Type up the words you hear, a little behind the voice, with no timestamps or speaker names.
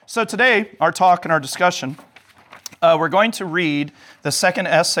So today, our talk and our discussion, we're going to read the second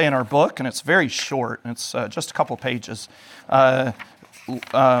essay in our book, and it's very short. It's just a couple pages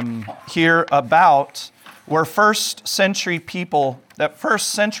here about where first century people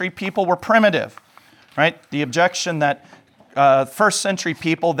were primitive, right? The objection that first century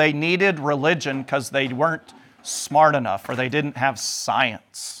people, they needed religion because they weren't smart enough or they didn't have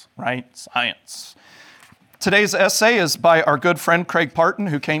science, right? Science. Today's essay is by our good friend Craig Parton,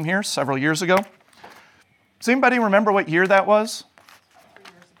 who came here several years ago. Does anybody remember what year that was? 3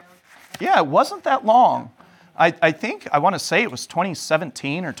 years ago. Yeah, it wasn't that long. I want to say it was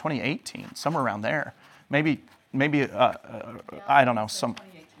 2017 or 2018, somewhere around there. Maybe I don't know. 2018,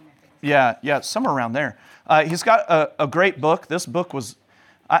 I think. Yeah, somewhere around there. He's got a great book. This book was,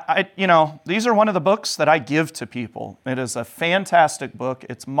 these are one of the books that I give to people. It is a fantastic book.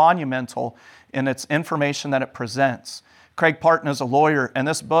 It's monumental in its information that it presents. Craig Parton is a lawyer, and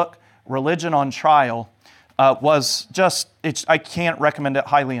this book, Religion on Trial, was just, I can't recommend it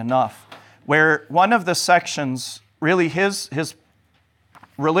highly enough, where one of the sections, really his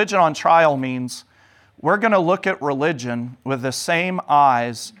Religion on Trial means we're going to look at religion with the same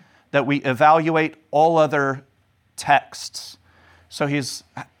eyes that we evaluate all other texts. So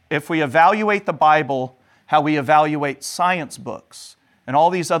if we evaluate the Bible, how we evaluate science books and all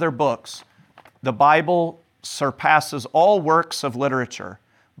these other books, the Bible surpasses all works of literature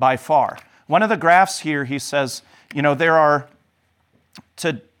by far. One of the graphs here, he says, there are,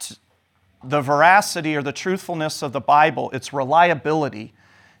 to the veracity or the truthfulness of the Bible, its reliability,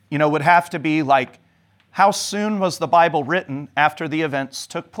 would have to be like, how soon was the Bible written after the events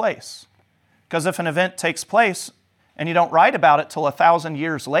took place? Because if an event takes place and you don't write about it till 1,000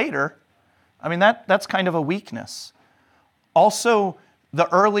 years later, that's kind of a weakness. Also, the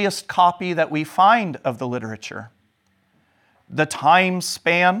earliest copy that we find of the literature, the time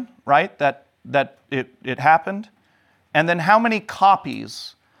span, right, that it happened, and then how many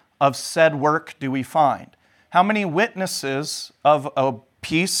copies of said work do we find? How many witnesses of a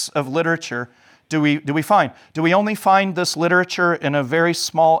piece of literature do we find? Do we only find this literature in a very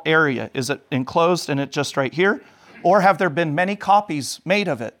small area? Is it enclosed in it just right here? Or have there been many copies made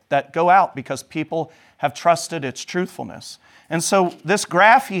of it that go out because people have trusted its truthfulness? And so this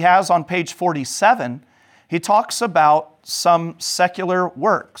graph he has on page 47, he talks about some secular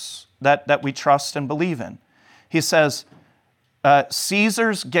works that we trust and believe in. He says,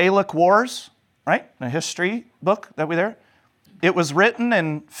 Caesar's Gallic Wars, right? A history book that we there. It was written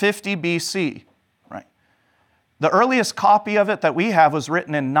in 50 BC, right? The earliest copy of it that we have was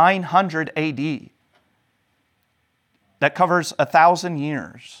written in 900 AD. That covers 1,000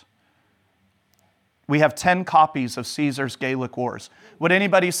 years. We have 10 copies of Caesar's Gallic Wars. Would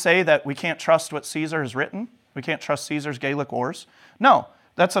anybody say that we can't trust what Caesar has written? We can't trust Caesar's Gallic Wars? No,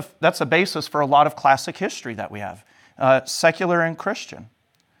 that's a basis for a lot of classic history that we have, secular and Christian.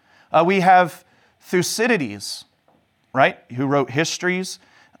 We have Thucydides, right, who wrote histories.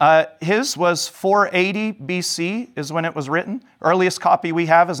 His was 480 BC is when it was written. Earliest copy we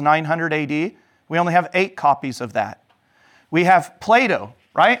have is 900 AD. We only have 8 copies of that. We have Plato,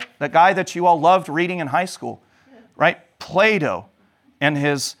 right? The guy that you all loved reading in high school, right? Plato and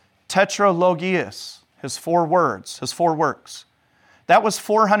his Tetralogius, his 4 words, his 4 works. That was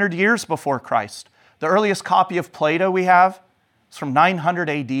 400 years before Christ. The earliest copy of Plato we have is from 900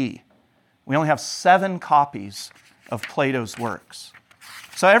 AD. We only have 7 copies of Plato's works.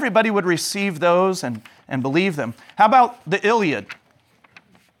 So everybody would receive those and believe them. How about the Iliad?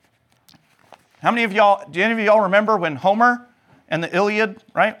 Do any of y'all remember when Homer and the Iliad,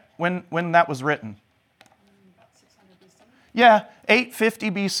 right? When that was written? About 600 BC? Yeah, 850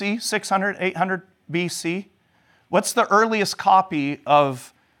 BC, 600, 800 BC. What's the earliest copy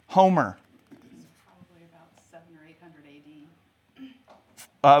of Homer? Probably about 700 or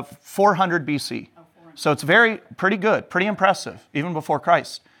 800 AD. 400 BC. Oh, 400. So it's pretty good, pretty impressive, even before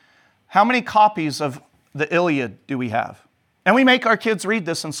Christ. How many copies of the Iliad do we have? And we make our kids read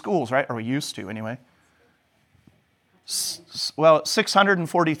this in schools, right? Or we used to anyway. Well,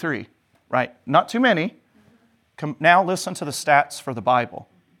 643, right? Not too many. Now listen to the stats for the Bible,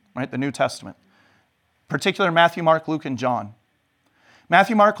 right? The New Testament. Particular Matthew, Mark, Luke, and John.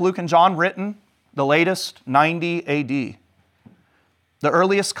 Matthew, Mark, Luke, and John written, the latest, 90 AD. The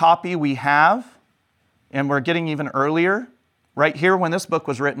earliest copy we have, and we're getting even earlier, right here when this book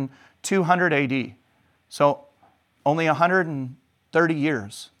was written, 200 AD. So only 130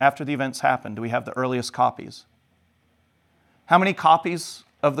 years after the events happened do we have the earliest copies. How many copies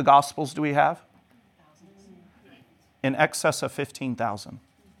of the Gospels do we have? In excess of 15,000.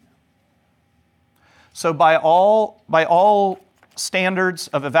 So by all standards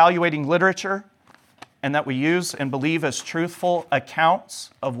of evaluating literature and that we use and believe as truthful accounts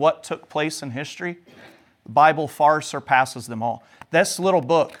of what took place in history, the Bible far surpasses them all. This little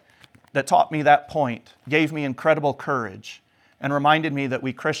book that taught me that point gave me incredible courage and reminded me that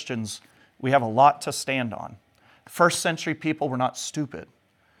we Christians, we have a lot to stand on. First century people were not stupid.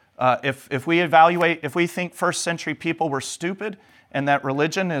 If we think first century people were stupid and that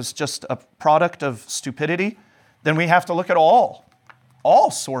religion is just a product of stupidity, then we have to look at all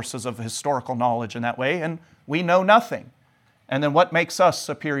sources of historical knowledge in that way, and we know nothing. And then what makes us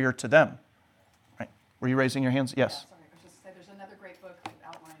superior to them? Right? Were you raising your hands? Yes. Yeah, sorry, I was just saying, there's another great book that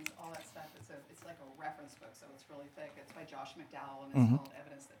outlines all that stuff. It's like a reference book, so it's really thick. It's by Josh McDowell, and it's called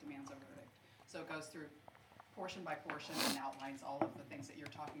Evidence That Demands a Verdict. So it goes through portion by portion and outlines all of the things that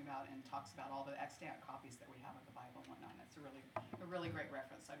you're talking about and talks about all the extant copies that we have of the Bible and whatnot. It's a really great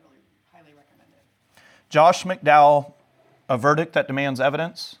reference. I really highly recommend it. Josh McDowell, A Verdict That Demands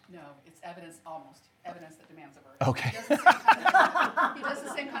Evidence? No, it's evidence that demands a verdict. Okay. He does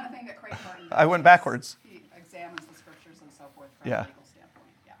the same kind of thing that Craig Martin does. I went backwards. He examines the scriptures and so forth from Yeah. a legal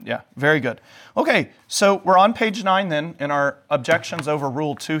standpoint. Yeah, very good. Okay, so we're on page 9 then in our Objections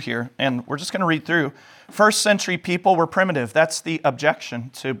Overruled II here, and we're just going to read through. First century people were primitive. That's the objection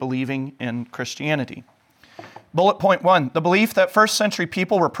to believing in Christianity. Bullet point 1, the belief that first century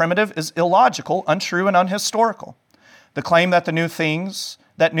people were primitive is illogical, untrue, and unhistorical. The claim that new things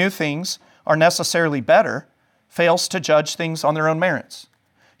are necessarily better fails to judge things on their own merits.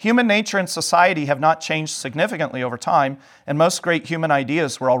 Human nature and society have not changed significantly over time, and most great human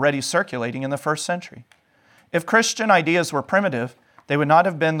ideas were already circulating in the first century. If Christian ideas were primitive, they would not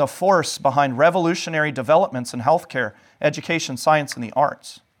have been the force behind revolutionary developments in healthcare, education, science, and the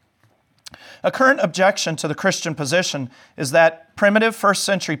arts. A current objection to the Christian position is that primitive first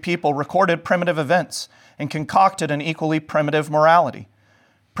century people recorded primitive events and concocted an equally primitive morality.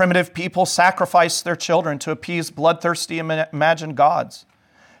 Primitive people sacrificed their children to appease bloodthirsty imagined gods.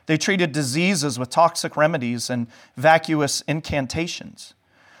 They treated diseases with toxic remedies and vacuous incantations.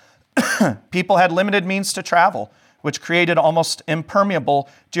 People had limited means to travel, which created almost impermeable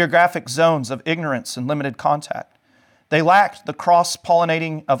geographic zones of ignorance and limited contact. They lacked the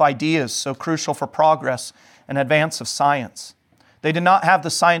cross-pollinating of ideas so crucial for progress and advance of science. They did not have the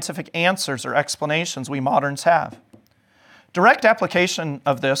scientific answers or explanations we moderns have. Direct application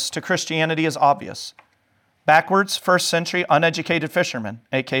of this to Christianity is obvious. Backwards, first century uneducated fishermen,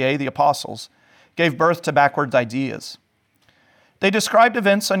 aka the apostles, gave birth to backwards ideas. They described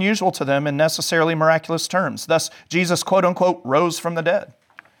events unusual to them in necessarily miraculous terms. Thus, Jesus, quote unquote, rose from the dead.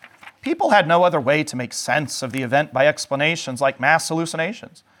 People had no other way to make sense of the event by explanations like mass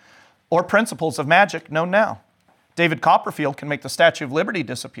hallucinations or principles of magic known now. David Copperfield can make the Statue of Liberty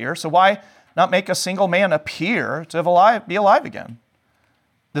disappear, so why not make a single man appear to be alive again?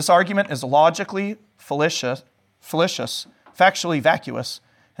 This argument is logically fallacious, factually vacuous,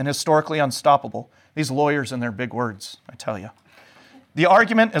 and historically unstoppable. These lawyers and their big words, I tell you. The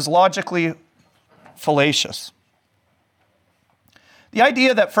argument is logically fallacious. The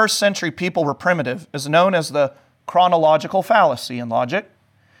idea that first century people were primitive is known as the chronological fallacy in logic.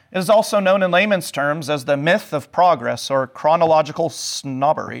 It is also known in layman's terms as the myth of progress or chronological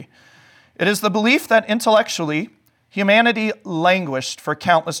snobbery. It is the belief that intellectually, humanity languished for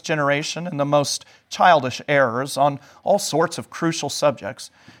countless generations in the most childish errors on all sorts of crucial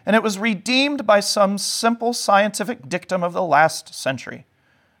subjects, and it was redeemed by some simple scientific dictum of the last century.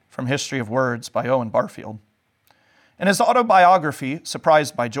 From History of Words by Owen Barfield. In his autobiography,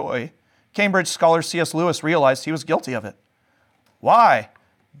 Surprised by Joy, Cambridge scholar C.S. Lewis realized he was guilty of it. Why?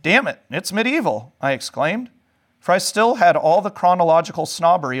 Damn it, it's medieval, I exclaimed, for I still had all the chronological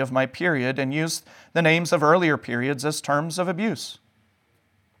snobbery of my period and used the names of earlier periods as terms of abuse.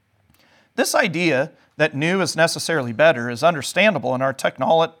 This idea that new is necessarily better is understandable in our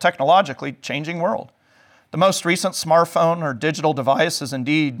technologically changing world. The most recent smartphone or digital device is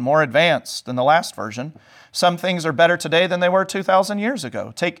indeed more advanced than the last version. Some things are better today than they were 2,000 years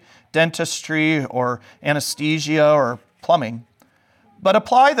ago. Take dentistry or anesthesia or plumbing. But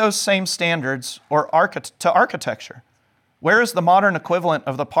apply those same standards to architecture. Where is the modern equivalent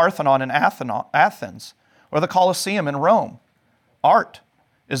of the Parthenon in Athens or the Colosseum in Rome? Art.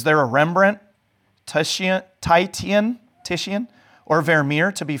 Is there a Rembrandt, Titian, or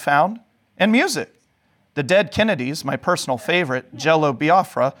Vermeer to be found? And music. The Dead Kennedys, my personal favorite, Jello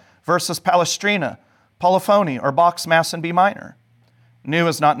Biafra, versus Palestrina, Polyphony, or Bach's Mass in B minor. New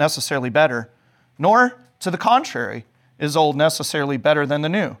is not necessarily better, nor, to the contrary, is old necessarily better than the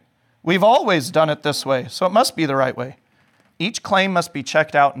new. We've always done it this way, so it must be the right way. Each claim must be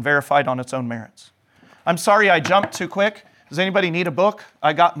checked out and verified on its own merits. I'm sorry I jumped too quick. Does anybody need a book?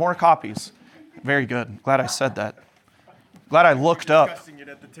 I got more copies. Very good. Glad I said that. Glad I looked up. Discussing it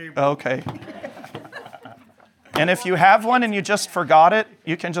at the table. Okay. And if you have one and you just forgot it,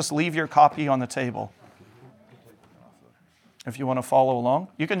 you can just leave your copy on the table. If you want to follow along,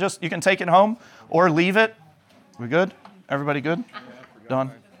 you can take it home or leave it. We good? Everybody good?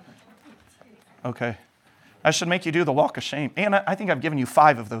 Done? Okay. I should make you do the walk of shame. And I think I've given you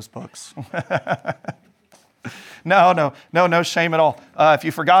 5 of those books. No shame at all. If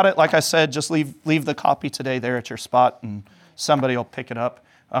you forgot it, like I said, just leave the copy today there at your spot and somebody will pick it up.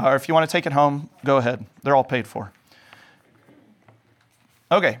 Or if you want to take it home, go ahead. They're all paid for.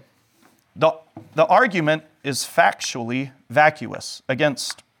 Okay. The argument is factually vacuous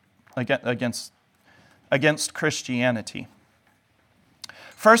against Christianity.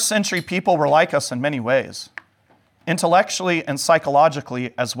 First century people were like us in many ways, intellectually and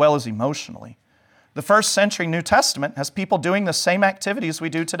psychologically as well as emotionally. The first century New Testament has people doing the same activities we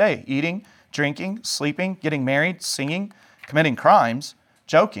do today: eating, drinking, sleeping, getting married, singing, committing crimes,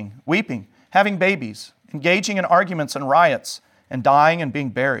 joking, weeping, having babies, engaging in arguments and riots, and dying and being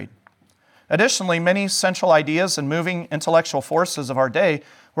buried. Additionally, many central ideas and moving intellectual forces of our day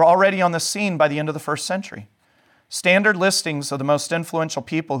were already on the scene by the end of the first century. Standard listings of the most influential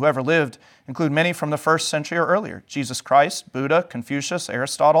people who ever lived include many from the first century or earlier: Jesus Christ, Buddha, Confucius,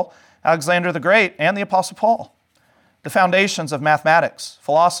 Aristotle, Alexander the Great, and the Apostle Paul. The foundations of mathematics,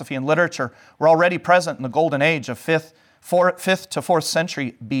 philosophy, and literature were already present in the golden age of 5th to 4th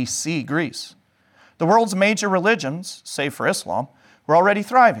century BC Greece. The world's major religions, save for Islam, were already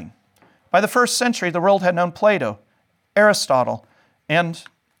thriving. By the first century, the world had known Plato, Aristotle, and,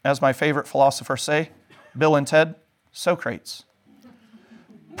 as my favorite philosophers say, Bill and Ted, Socrates.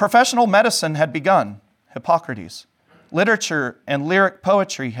 Professional medicine had begun, Hippocrates. Literature and lyric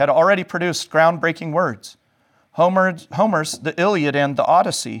poetry had already produced groundbreaking words. Homer's The Iliad and the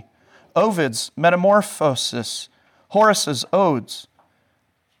Odyssey, Ovid's Metamorphoses, Horace's Odes.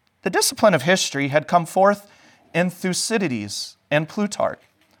 The discipline of history had come forth in Thucydides and Plutarch.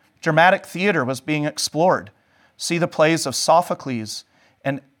 Dramatic theater was being explored. See the plays of Sophocles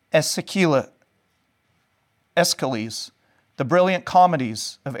and Aeschylus, the brilliant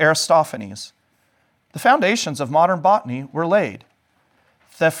comedies of Aristophanes. The foundations of modern botany were laid.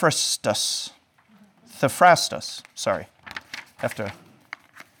 Theophrastus, have to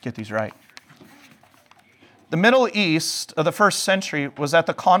get these right. The Middle East of the first century was at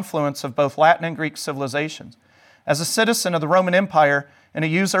the confluence of both Latin and Greek civilizations. As a citizen of the Roman Empire and a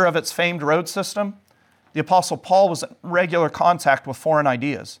user of its famed road system, the Apostle Paul was in regular contact with foreign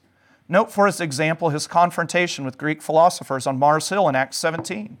ideas. Note, for example, his confrontation with Greek philosophers on Mars Hill in Acts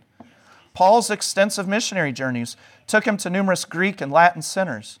 17. Paul's extensive missionary journeys took him to numerous Greek and Latin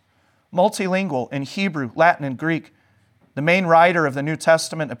centers. Multilingual in Hebrew, Latin, and Greek, the main writer of the New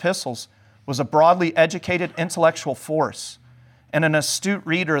Testament epistles was a broadly educated intellectual force and an astute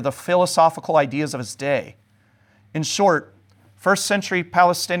reader of the philosophical ideas of his day. In short, first century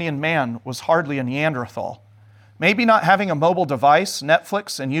Palestinian man was hardly a Neanderthal. Maybe not having a mobile device,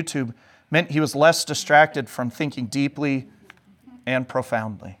 Netflix, and YouTube meant he was less distracted from thinking deeply and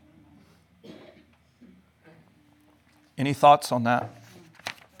profoundly. Any thoughts on that?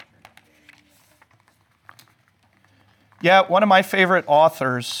 Yeah, one of my favorite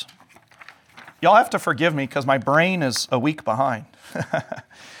authors, y'all have to forgive me because my brain is a week behind.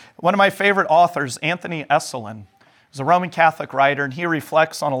 One of my favorite authors, Anthony Esselin, is a Roman Catholic writer, and he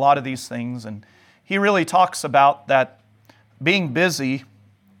reflects on a lot of these things, and he really talks about that being busy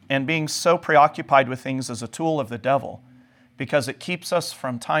and being so preoccupied with things is a tool of the devil because it keeps us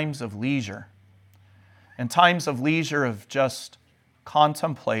from times of leisure and times of leisure of just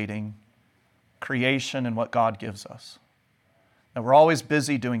contemplating creation and what God gives us. That we're always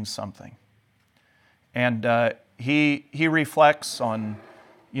busy doing something. And he reflects on,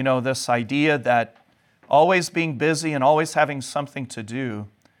 this idea that always being busy and always having something to do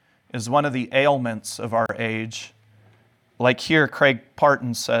is one of the ailments of our age. Like here, Craig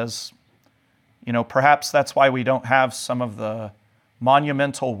Parton says, perhaps that's why we don't have some of the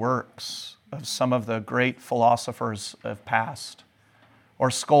monumental works of some of the great philosophers of past, or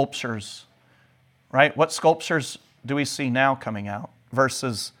sculptures, right? What sculptures do we see now coming out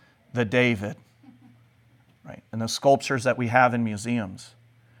versus the David, right? And the sculptures that we have in museums.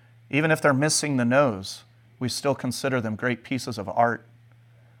 Even if they're missing the nose, we still consider them great pieces of art.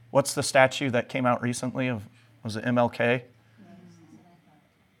 What's the statue that came out recently of, was it MLK? Like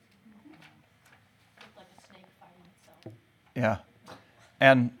a snake fighting itself. Yeah.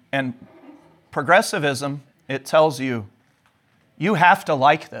 And progressivism, it tells you, you have to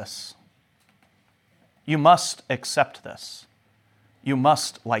like this. you must accept this. You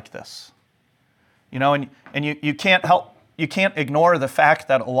must like this. And you can't ignore the fact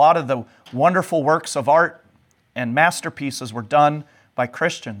that a lot of the wonderful works of art and masterpieces were done by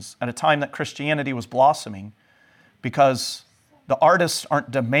Christians at a time that Christianity was blossoming, because the artists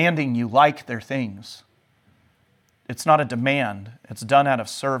aren't demanding you like their things. It's not a demand. It's done out of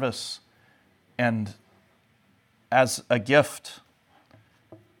service and as a gift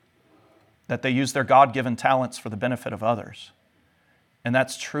that they use their God-given talents for the benefit of others. And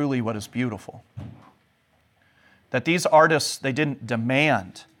that's truly what is beautiful. That these artists, they didn't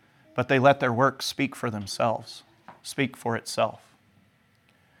demand, but they let their work speak for themselves, speak for itself.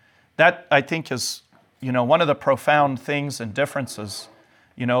 That, I think, is, one of the profound things and differences,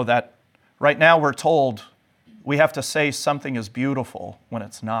 that right now we're told we have to say something is beautiful when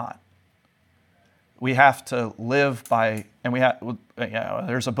it's not. We have to live by, and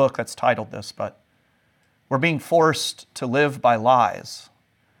there's a book that's titled this, but we're being forced to live by lies,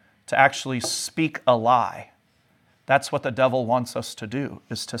 to actually speak a lie. That's what the devil wants us to do,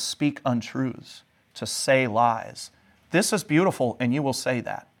 is to speak untruths, to say lies. This is beautiful, and you will say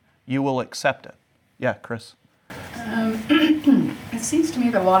that. You will accept it. Yeah, Chris? It seems to me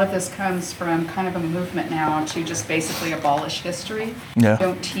that a lot of this comes from kind of a movement now to just basically abolish history. Yeah. We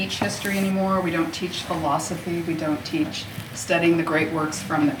don't teach history anymore. We don't teach philosophy. We don't teach studying the great works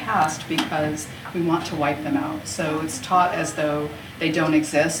from the past because we want to wipe them out. So it's taught as though they don't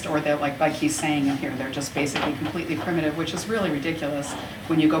exist, or they're like he's saying in here, they're just basically completely primitive, which is really ridiculous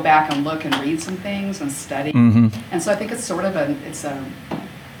when you go back and look and read some things and study. Mm-hmm. And so I think it's sort of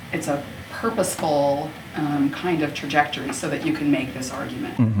it's a purposeful kind of trajectory so that you can make this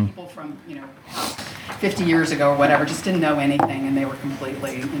argument. Mm-hmm. People from, past 50 years ago or whatever just didn't know anything, and they were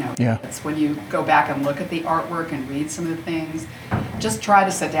completely, Yeah. It's when you go back and look at the artwork and read some of the things, just try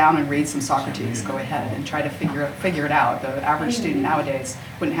to sit down and read some Socrates. Go ahead and try to figure it out. The average student nowadays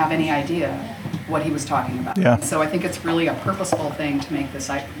wouldn't have any idea what he was talking about. Yeah. So I think it's really a purposeful thing to make this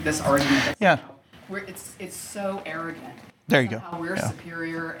argument. Yeah. Where it's so arrogant. There you go. How we're Yeah.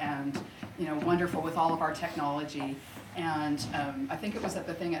 superior and wonderful with all of our technology. And I think it was at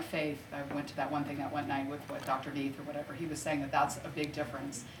the thing at Faith, I went to that one thing that one night with Dr. Neath or whatever. He was saying that that's a big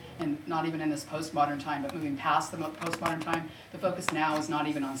difference. And not even in this postmodern time, but moving past the postmodern time, the focus now is not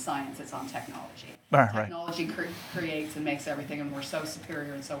even on science, it's on technology. Right. Technology creates and makes everything, and we're so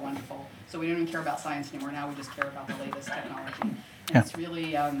superior and so wonderful. So we don't even care about science anymore. Now we just care about the latest technology. And Yeah.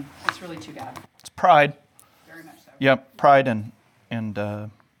 it's really too bad. It's pride. Very much so. Yep, pride and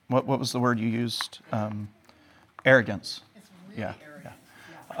what was the word you used? Arrogance. It's really Yeah, arrogant.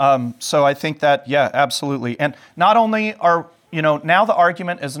 yeah. Yeah. So I think that, yeah, absolutely. And not only are, now the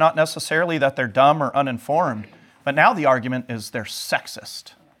argument is not necessarily that they're dumb or uninformed, but now the argument is they're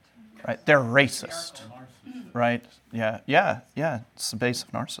sexist, right? They're racist, right? Yeah. It's the base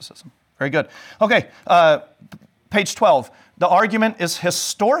of narcissism. Very good. Okay, page 12. The argument is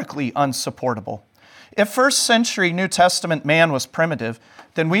historically unsupportable. If first century New Testament man was primitive,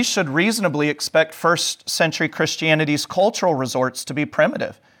 then we should reasonably expect first century Christianity's cultural resorts to be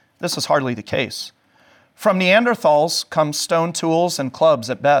primitive. This is hardly the case. From Neanderthals come stone tools and clubs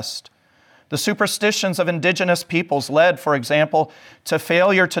at best. The superstitions of indigenous peoples led, for example, to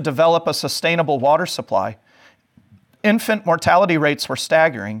failure to develop a sustainable water supply. Infant mortality rates were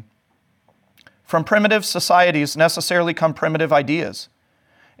staggering. From primitive societies necessarily come primitive ideas.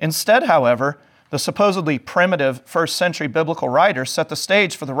 Instead, however, the supposedly primitive first century biblical writers set the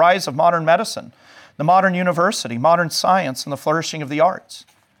stage for the rise of modern medicine, the modern university, modern science, and the flourishing of the arts.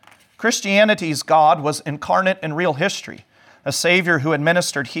 Christianity's God was incarnate in real history, a Savior who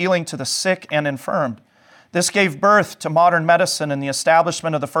administered healing to the sick and infirmed. This gave birth to modern medicine and the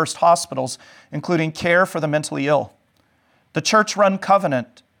establishment of the first hospitals, including care for the mentally ill. The church-run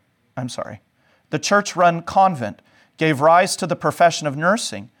convent gave rise to the profession of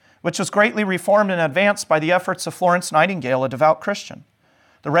nursing, which was greatly reformed and advanced by the efforts of Florence Nightingale, a devout Christian.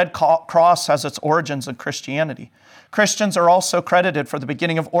 The Red Cross has its origins in Christianity. Christians are also credited for the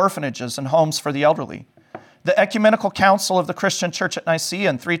beginning of orphanages and homes for the elderly. The Ecumenical Council of the Christian Church at Nicaea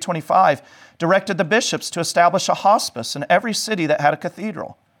in 325 directed the bishops to establish a hospice in every city that had a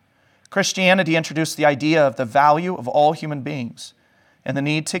cathedral. Christianity introduced the idea of the value of all human beings and the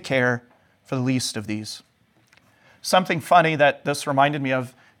need to care for the least of these. Something funny that this reminded me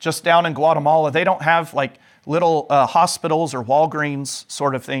of, just down in Guatemala, they don't have like little hospitals or Walgreens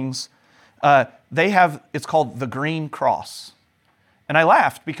sort of things. They have, it's called the Green Cross. And I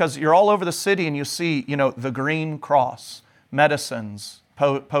laughed because you're all over the city and you see, the Green Cross, medicines,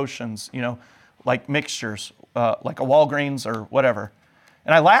 potions, like mixtures, like a Walgreens or whatever.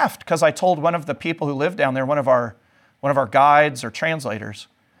 And I laughed because I told one of the people who lived down there, one of our guides or translators,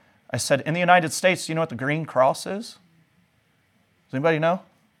 I said, in the United States, do you know what the green cross is? Does anybody know?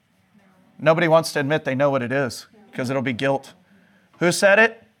 Nobody wants to admit they know what it is because it'll be guilt. Who said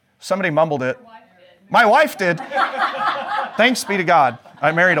it? Somebody mumbled it. My wife did. Thanks be to God.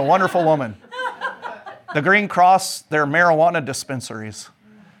 I married a wonderful woman. The Green Cross, they're marijuana dispensaries.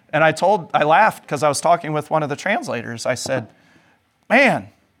 And I laughed because I was talking with one of the translators. I said, man,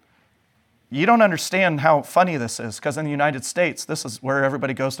 you don't understand how funny this is because in the United States, this is where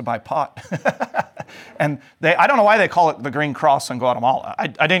everybody goes to buy pot. And I don't know why they call it the Green Cross in Guatemala. I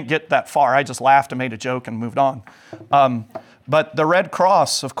didn't get that far. I just laughed and made a joke and moved on. But the Red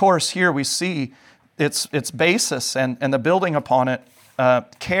Cross, of course, here we see its basis and the building upon it,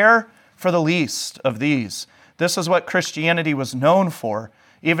 care for the least of these. This is what Christianity was known for,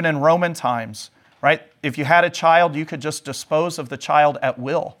 even in Roman times, right? If you had a child, you could just dispose of the child at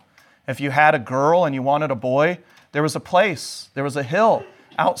will. If you had a girl and you wanted a boy, there was a place, there was a hill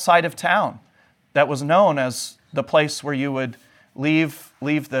outside of town that was known as the place where you would leave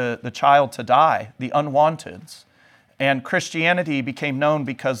the child to die, the unwanteds. And Christianity became known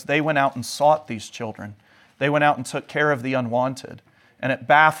because they went out and sought these children. They went out and took care of the unwanted. And it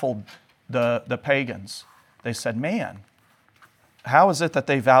baffled the pagans. They said, man, how is it that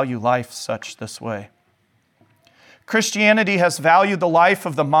they value life such this way? Christianity has valued the life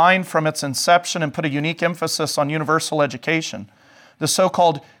of the mind from its inception and put a unique emphasis on universal education. The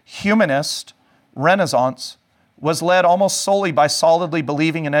so-called humanist Renaissance was led almost solely by solidly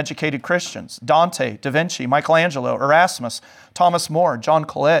believing and educated Christians. Dante, Da Vinci, Michelangelo, Erasmus, Thomas More, John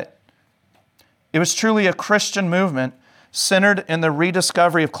Colet. It was truly a Christian movement centered in the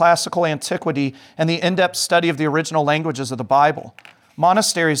rediscovery of classical antiquity and the in-depth study of the original languages of the Bible.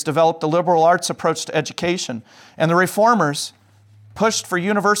 Monasteries developed the liberal arts approach to education, and the reformers pushed for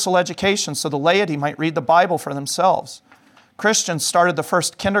universal education so the laity might read the Bible for themselves. Christians started the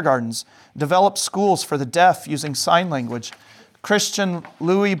first kindergartens, developed schools for the deaf using sign language. Christian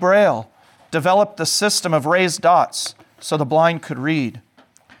Louis Braille developed the system of raised dots so the blind could read.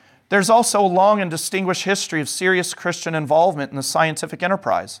 There's also a long and distinguished history of serious Christian involvement in the scientific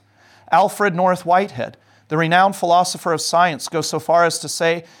enterprise. Alfred North Whitehead, the renowned philosopher of science, goes so far as to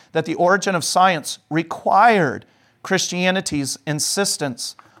say that the origin of science required Christianity's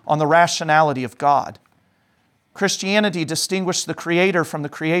insistence on the rationality of God. Christianity distinguished the Creator from the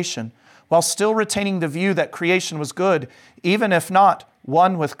creation, while still retaining the view that creation was good, even if not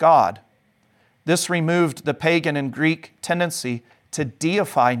one with God. This removed the pagan and Greek tendency to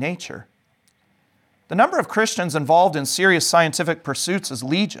deify nature. The number of Christians involved in serious scientific pursuits is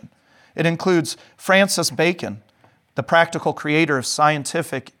legion. It includes Francis Bacon, the practical creator of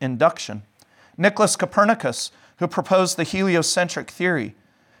scientific induction; Nicholas Copernicus, who proposed the heliocentric theory;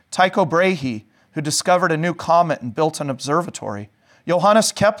 Tycho Brahe, who discovered a new comet and built an observatory;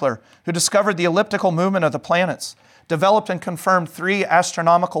 Johannes Kepler, who discovered the elliptical movement of the planets, developed and confirmed 3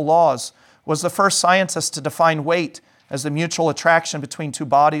 astronomical laws, was the first scientist to define weight as the mutual attraction between 2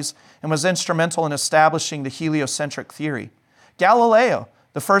 bodies, and was instrumental in establishing the heliocentric theory. Galileo,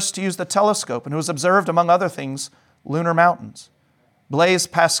 the first to use the telescope and who has observed, among other things, lunar mountains. Blaise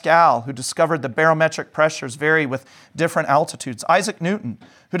Pascal, who discovered the barometric pressures vary with different altitudes. Isaac Newton,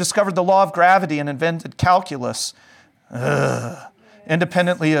 who discovered the law of gravity and invented calculus,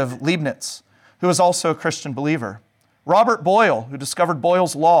 independently of Leibniz, who was also a Christian believer. Robert Boyle, who discovered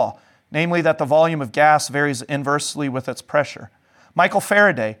Boyle's law, namely that the volume of gas varies inversely with its pressure. Michael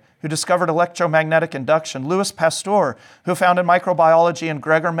Faraday, who discovered electromagnetic induction. Louis Pasteur, who founded microbiology, and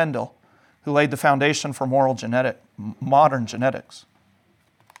Gregor Mendel, who laid the foundation for modern genetics.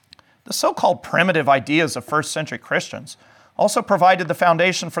 The so-called primitive ideas of first-century Christians also provided the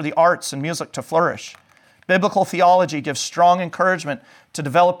foundation for the arts and music to flourish. Biblical theology gives strong encouragement to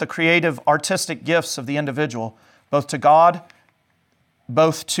develop the creative, artistic gifts of the individual, both to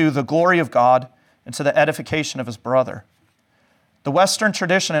the glory of God and to the edification of his brother. The Western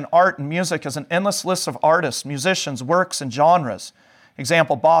tradition in art and music is an endless list of artists, musicians, works, and genres.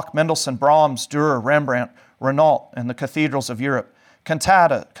 Example, Bach, Mendelssohn, Brahms, Dürer, Rembrandt, Renault, and the cathedrals of Europe.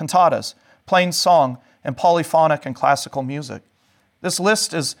 Cantatas, plain song, and polyphonic and classical music. This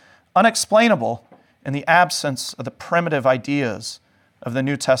list is unexplainable in the absence of the primitive ideas of the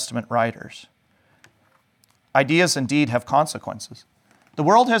New Testament writers. Ideas indeed have consequences. The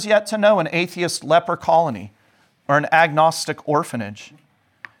world has yet to know an atheist leper colony or an agnostic orphanage.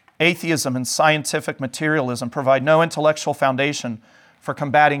 Atheism and scientific materialism provide no intellectual foundation for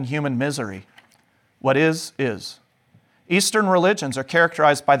combating human misery. What is, is. Eastern religions are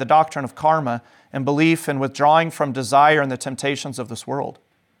characterized by the doctrine of karma and belief in withdrawing from desire and the temptations of this world.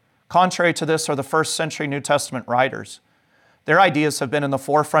 Contrary to this are the first century New Testament writers. Their ideas have been in the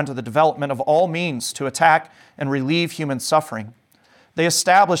forefront of the development of all means to attack and relieve human suffering. They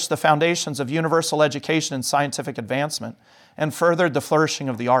established the foundations of universal education and scientific advancement and furthered the flourishing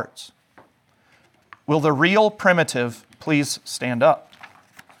of the arts. Will the real primitive please stand up?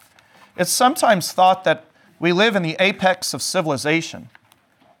 It's sometimes thought that we live in the apex of civilization.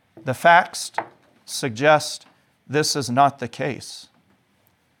 The facts suggest this is not the case.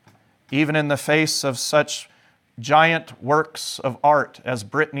 Even in the face of such giant works of art as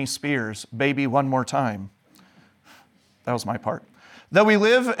Britney Spears' Baby One More Time. That was my part. Though we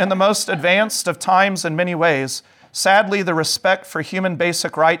live in the most advanced of times in many ways, sadly, the respect for human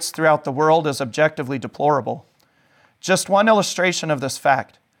basic rights throughout the world is objectively deplorable. Just one illustration of this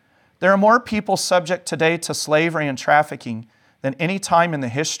fact. There are more people subject today to slavery and trafficking than any time in the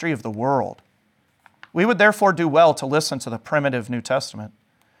history of the world. We would therefore do well to listen to the primitive New Testament.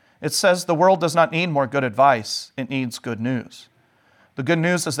 It says the world does not need more good advice, it needs good news. The good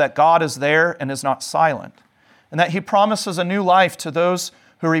news is that God is there and is not silent, and that He promises a new life to those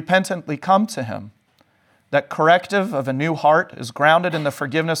who repentantly come to Him. That corrective of a new heart is grounded in the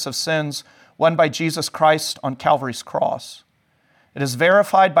forgiveness of sins won by Jesus Christ on Calvary's cross. It is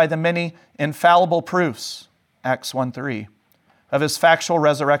verified by the many infallible proofs, Acts 1:3, of His factual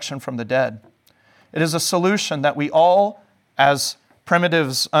resurrection from the dead. It is a solution that we all, as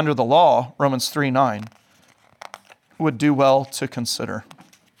primitives under the law, Romans 3:9, would do well to consider.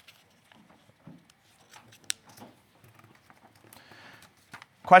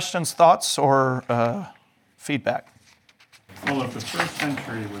 Questions, thoughts, or feedback? Well, if the first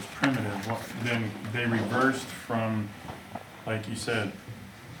century was primitive, then they reversed from, like you said,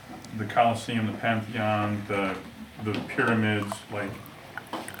 the Colosseum, the Pantheon, the pyramids, like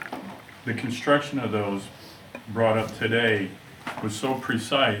the construction of those brought up today was so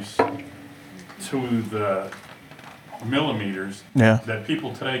precise to the millimeters that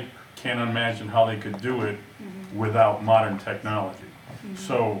people today can't imagine how they could do it without modern technology.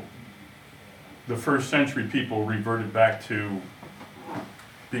 So the first century people reverted back to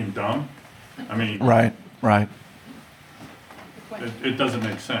being dumb. I mean, Right. it doesn't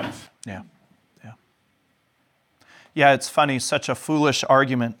make sense. Yeah, it's funny, such a foolish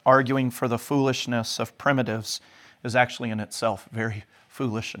argument, arguing for the foolishness of primitives, is actually in itself very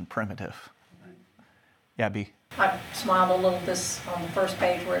foolish and primitive. Yeah, B. I smiled a little this on the first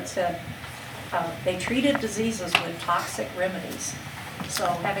page where it said, they treated diseases with toxic remedies. So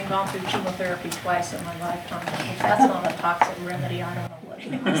having gone through chemotherapy twice in my lifetime, if that's not a toxic remedy, I don't know what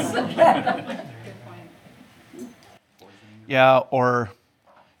is. Good point. Yeah, or,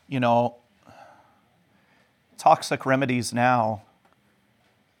 toxic remedies now.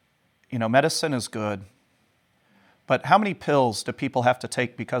 Medicine is good, but how many pills do people have to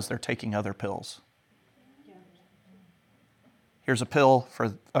take because they're taking other pills? Here's a pill for,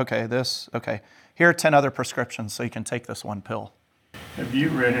 this. Here are 10 other prescriptions so you can take this one pill. Have you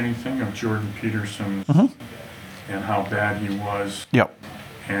read anything of Jordan Peterson's and how bad he was? Yep.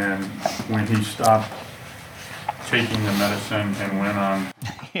 And when he stopped taking the medicine and went on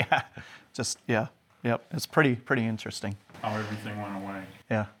Yep. It's pretty interesting. how everything went away.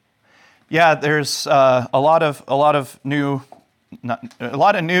 Yeah. There's a lot of new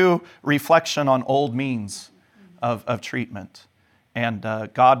reflection on old means of treatment, and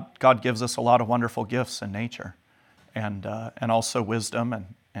God gives us a lot of wonderful gifts in nature, and also wisdom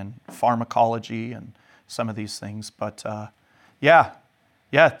and pharmacology and some of these things. But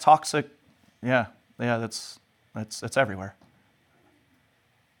toxic. That's everywhere.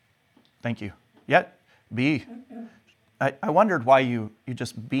 Thank you. B. I wondered why you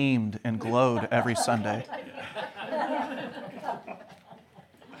just beamed and glowed every Sunday.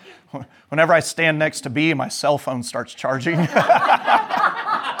 Whenever I stand next to B, my cell phone starts charging.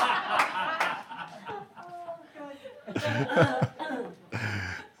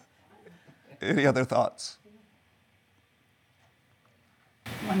 Any other thoughts?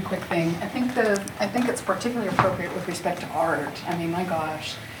 One quick thing. I think it's particularly appropriate with respect to art. I mean, my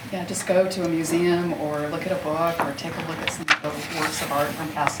gosh. Yeah, just go to a museum or look at a book or take a look at some of those works of art from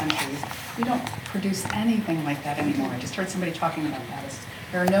past centuries. We don't produce anything like that anymore. I just heard somebody talking about that.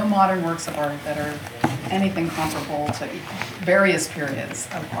 There are no modern works of art that are anything comparable to various periods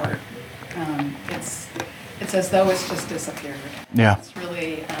of art. It's as though it's just disappeared. Yeah. It's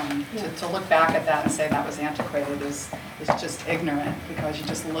really, to look back at that and say that was antiquated is just ignorant, because you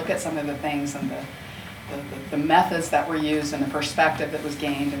just look at some of the things and the methods that were used and the perspective that was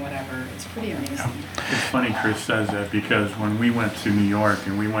gained and whatever. It's pretty amazing. It's funny Chris says that because when we went to New York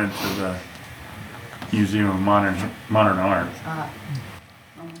and we went to the Museum of Modern Art,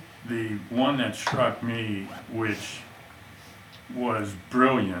 the one that struck me, which was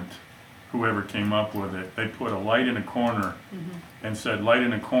brilliant, whoever came up with it, they put a light in a corner and said, "Light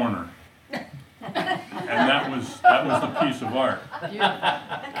in a corner." And that was the piece of art.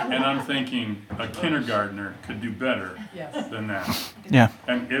 And I'm thinking a kindergartner could do better than that. Yeah.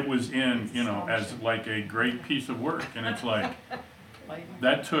 And it was in, as like a great piece of work. And it's like,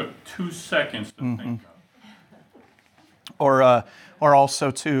 that took 2 seconds to think of. Or also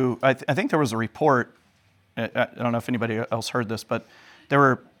too, I think there was a report, I don't know if anybody else heard this, but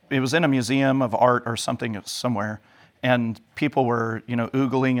it was in a museum of art or something somewhere, and people were,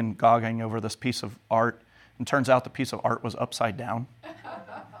 oogling and gogging over this piece of art, and turns out the piece of art was upside down,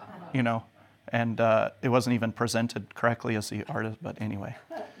 and it wasn't even presented correctly as the artist, but anyway.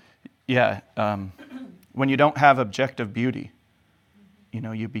 Yeah, when you don't have objective beauty,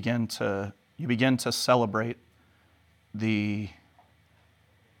 you begin to celebrate the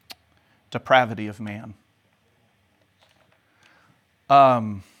depravity of man.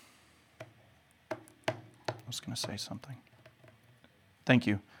 I was going to say something. Thank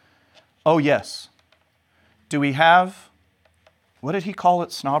you. Oh, yes. Do we have, what did he call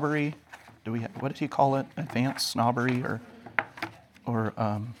it, snobbery? What did he call it, advanced snobbery? Or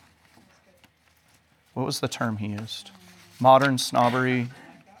what was the term he used? Modern snobbery?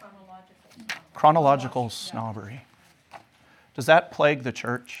 Chronological snobbery. Does that plague the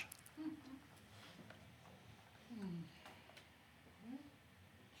church?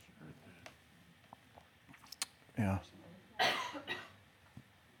 Yeah.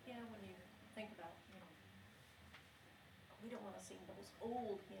 Yeah, when you think about, we don't want to sing those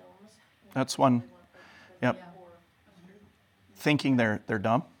old hymns. That's one. Yep. Or, Thinking they're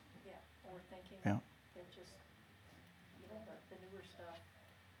dumb. yeah, or thinking Yeah. they're just, the newer stuff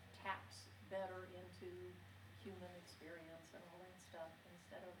taps better into human experience and all that stuff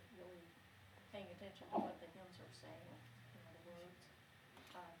instead of really paying attention to what the hymns are saying, the words.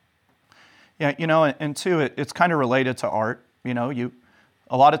 Yeah, and two, it's kind of related to art.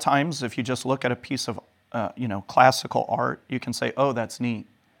 A lot of times if you just look at a piece of, classical art, you can say, oh, that's neat.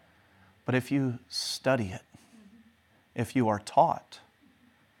 But if you study it, if you are taught,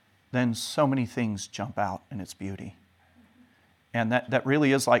 then so many things jump out in its beauty. And that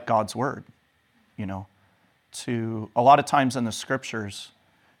really is like God's Word. A lot of times in the Scriptures,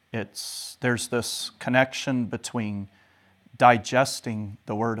 there's this connection between digesting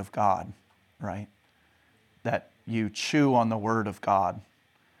the Word of God, right? That you chew on the Word of God,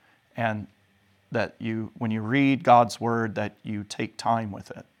 and that when you read God's Word, that you take time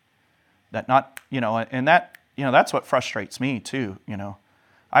with it. That not, and that, that's what frustrates me too,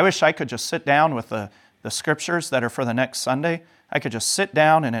 I wish I could just sit down with the Scriptures that are for the next Sunday. I could just sit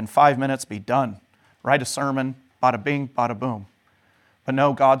down and in 5 minutes be done. Write a sermon, bada bing, bada boom. But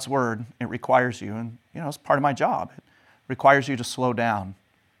no, God's Word, it requires you, and it's part of my job. It requires you to slow down,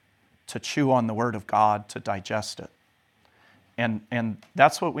 to chew on the Word of God, to digest it. And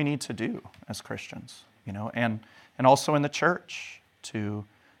that's what we need to do as Christians, and also in the church, to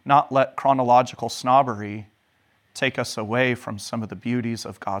not let chronological snobbery take us away from some of the beauties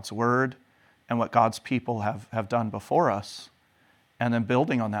of God's Word and what God's people have done before us, and then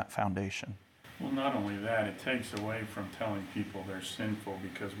building on that foundation. Well, not only that, it takes away from telling people they're sinful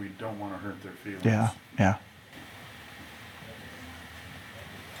because we don't want to hurt their feelings. Yeah.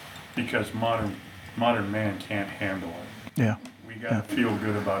 Because modern man can't handle it. Yeah. We got to feel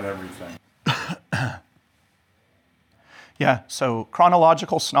good about everything. Yeah, so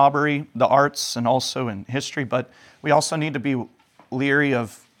chronological snobbery, the arts, and also in history, but we also need to be leery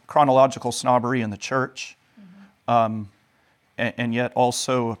of chronological snobbery in the church, and yet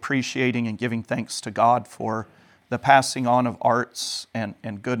also appreciating and giving thanks to God for the passing on of arts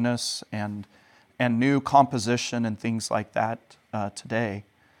and goodness and new composition and things like that today.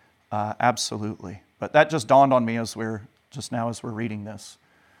 Absolutely. But that just dawned on me as we're reading this.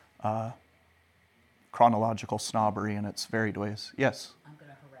 Chronological snobbery in its varied ways. Yes? I'm going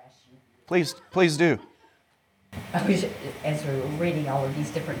to harass you. Please do. As we're reading all of these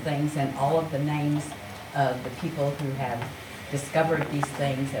different things and all of the names of the people who have discovered these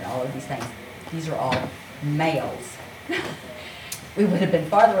things and all of these things, these are all males. We would have been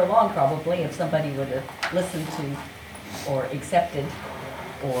farther along probably if somebody would have listened to or accepted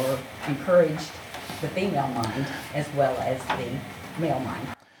or encouraged the female mind as well as the male mind.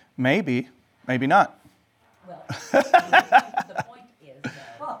 Maybe not. Well, the point is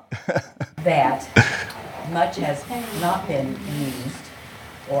that much has not been used,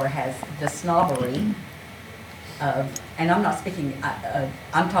 or has the snobbery of, and I'm not speaking,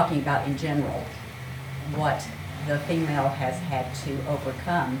 I'm talking about in general, what the female has had to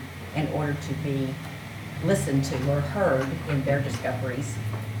overcome in order to be listened to or heard in their discoveries.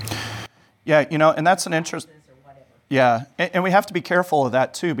 Yeah, and that's an interest. Or whatever. Yeah, and we have to be careful of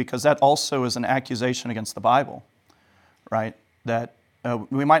that too, because that also is an accusation against the Bible, right? That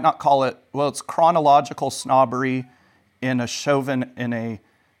we might not call it, well, it's chronological snobbery in a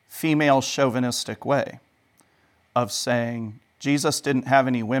female chauvinistic way of saying Jesus didn't have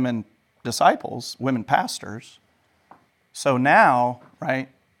any women disciples, women pastors. So now, right,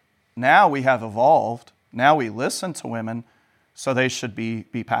 now we have evolved. Now we listen to women, so they should be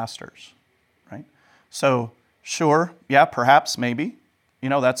pastors, right? So sure, yeah, perhaps, maybe.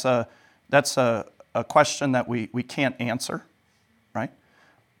 That's a question that we can't answer, right?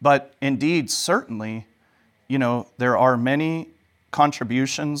 But indeed, certainly, there are many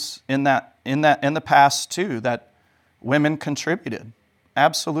contributions in the past too that women contributed.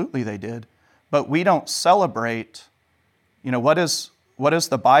 Absolutely, they did. But we don't celebrate. What does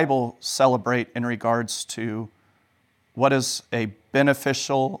the Bible celebrate in regards to what is a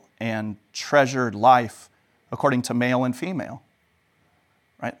beneficial and treasured life according to male and female?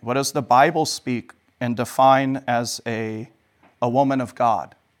 Right? What does the Bible speak and define as a woman of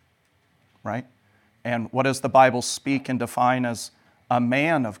God? Right? And what does the Bible speak and define as a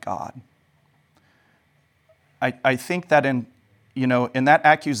man of God? I think that in that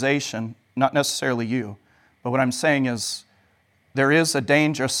accusation, not necessarily you, but what I'm saying is there is a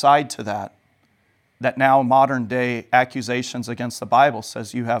dangerous side to that now modern day accusations against the Bible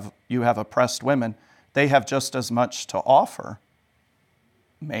says you have oppressed women. They have just as much to offer.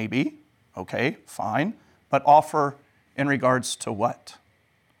 Maybe, okay, fine, but offer in regards to what?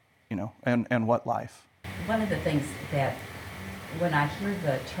 And what life? One of the things that when I hear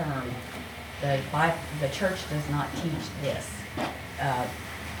the term, the church does not teach this,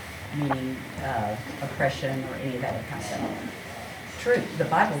 meaning oppression or any of that kind of stuff. True, the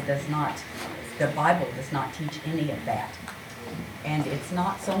Bible does not teach any of that. And it's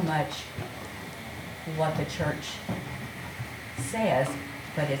not so much what the church says,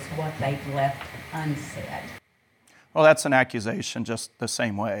 but it's what they've left unsaid. Well, that's an accusation just the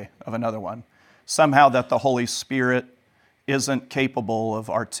same way of another one. Somehow that the Holy Spirit isn't capable of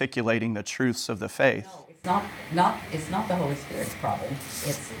articulating the truths of the faith. No, it's not the Holy Spirit's problem.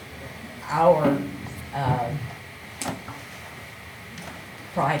 It's our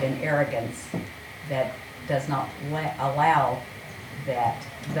pride and arrogance that does not allow that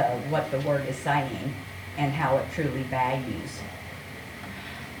what the Word is saying and how it truly values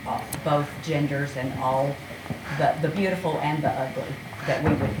both genders and all the beautiful and the ugly that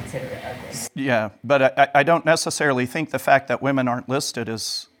we would consider ugly. Yeah, but I don't necessarily think the fact that women aren't listed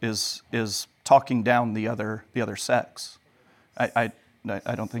is talking down the other sex. I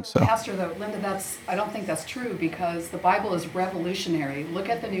don't think so. Pastor, though, Linda, I don't think that's true, because the Bible is revolutionary. Look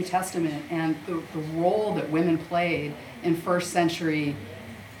at the New Testament and the role that women played in the first century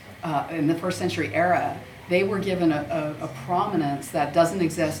era. They were given a prominence that doesn't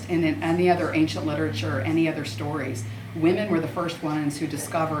exist in any other ancient literature or any other stories. Women were the first ones who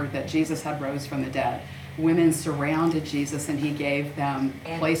discovered that Jesus had rose from the dead. Women surrounded Jesus, and he gave them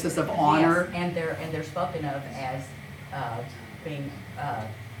places of honor. Yes, and they're spoken of as being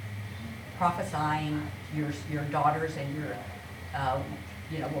prophesying. Your daughters and your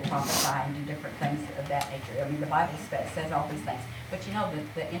will prophesy and do different things of that nature. I mean, the Bible says all these things. But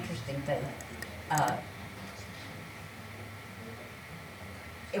the interesting thing.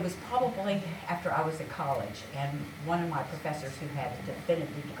 It was probably after I was in college, and one of my professors who had a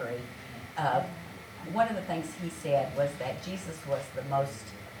divinity degree, one of the things he said was that Jesus was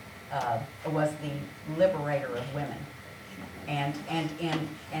was the liberator of women,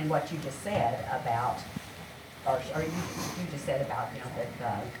 and what you just said about, or you just said about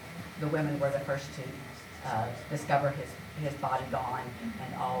that the women were the first to discover his body gone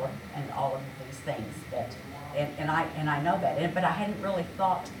and all of these things that. And I know that, but I hadn't really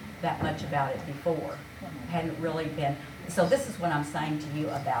thought that much about it before. I hadn't really been. So this is what I'm saying to you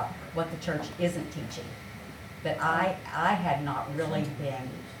about what the church isn't teaching. That I had not really been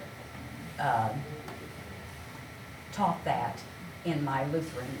taught that in my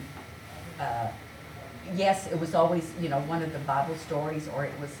Lutheran. Yes, it was always one of the Bible stories, or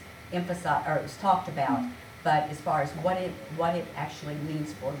it was emphasized, or it was talked about. But as far as what it actually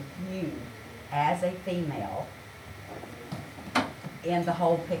means for you as a female in the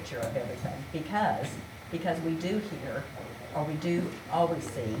whole picture of everything, because we do hear, or we do always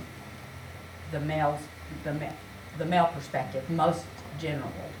see the males the male perspective, most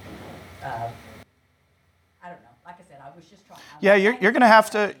general. I don't know. Like I said, I was just trying. Yeah, you're going to have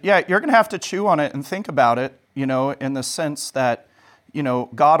to. Yeah, you're going to have to chew on it and think about it. In the sense that,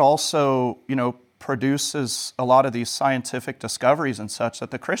 God also, produces a lot of these scientific discoveries and such that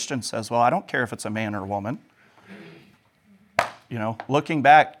the Christian says, well, I don't care if it's a man or a woman. Looking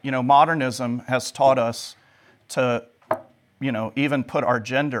back, modernism has taught us to, even put our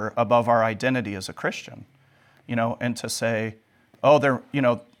gender above our identity as a Christian, and to say, oh, they're,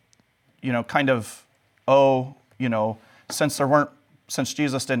 since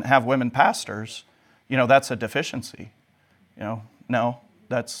Jesus didn't have women pastors, that's a deficiency. No,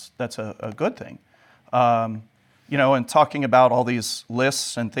 that's a good thing. And talking about all these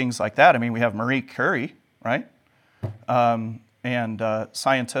lists and things like that, I mean, we have Marie Curie, right? And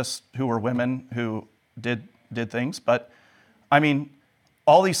scientists who were women who did things. But, I mean,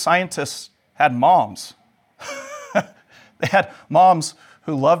 all these scientists had moms. They had moms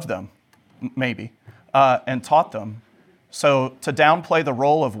who loved them, maybe, and taught them. So to downplay the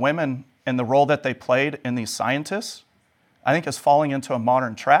role of women and the role that they played in these scientists, I think is falling into a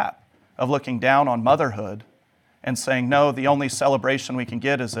modern trap of looking down on motherhood and saying, no, the only celebration we can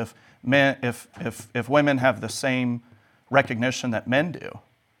get is if women have the same recognition that men do.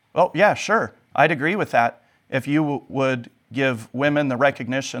 Well, yeah, sure, I'd agree with that if you would give women the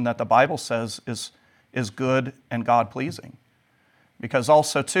recognition that the Bible says is good and God-pleasing. Because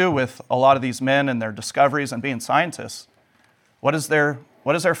also, too, with a lot of these men and their discoveries and being scientists, what does their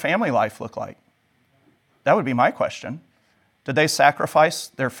family life look like? That would be my question. Did they sacrifice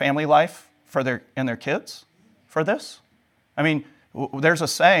their family life and their kids for this? I mean, there's a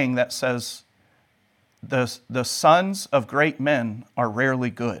saying that says, the sons of great men are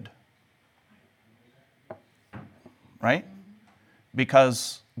rarely good. Right?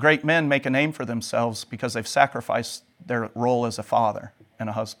 Because great men make a name for themselves because they've sacrificed their role as a father and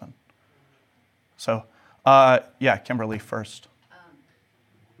a husband. So, Kimberly first.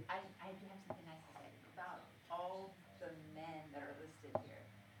 I do have something nice to say about all the men that are listed here.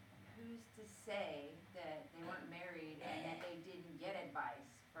 Who's to say that they weren't married and that they didn't get advice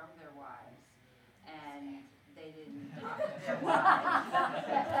from their wives and they didn't talk to their wives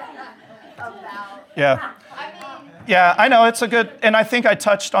about... Yeah. I mean... Yeah, I know, it's a good, and I think I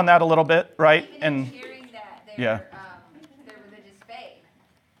touched on that a little bit, right? Even And hearing that yeah. their religious faith,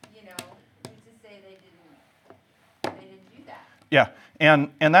 who's to say they didn't do that? Yeah,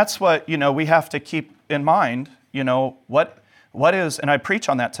 and that's what, we have to keep in mind, what is, and I preach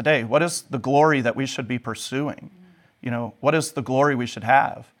on that today, what is the glory that we should be pursuing? What is the glory we should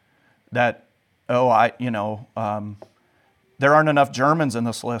have? That, there aren't enough Germans in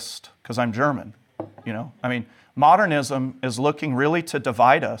this list because I'm German, I mean, modernism is looking really to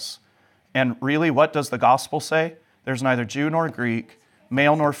divide us, and really what does the gospel say? There's neither Jew nor Greek,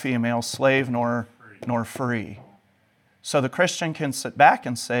 male nor female, slave nor free. So the Christian can sit back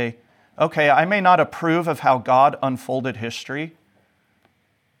and say, okay, I may not approve of how God unfolded history,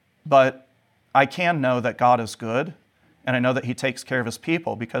 but I can know that God is good, and I know that He takes care of His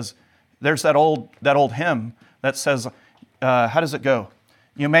people, because there's that old hymn that says, how does it go?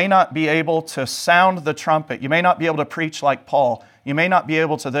 You may not be able to sound the trumpet. You may not be able to preach like Paul. You may not be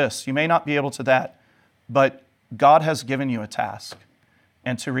able to this. You may not be able to that. But God has given you a task,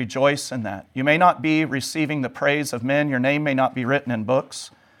 and to rejoice in that. You may not be receiving the praise of men. Your name may not be written in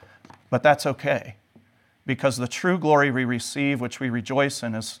books, but that's okay, because the true glory we receive, which we rejoice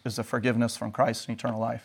in, is the forgiveness from Christ and eternal life.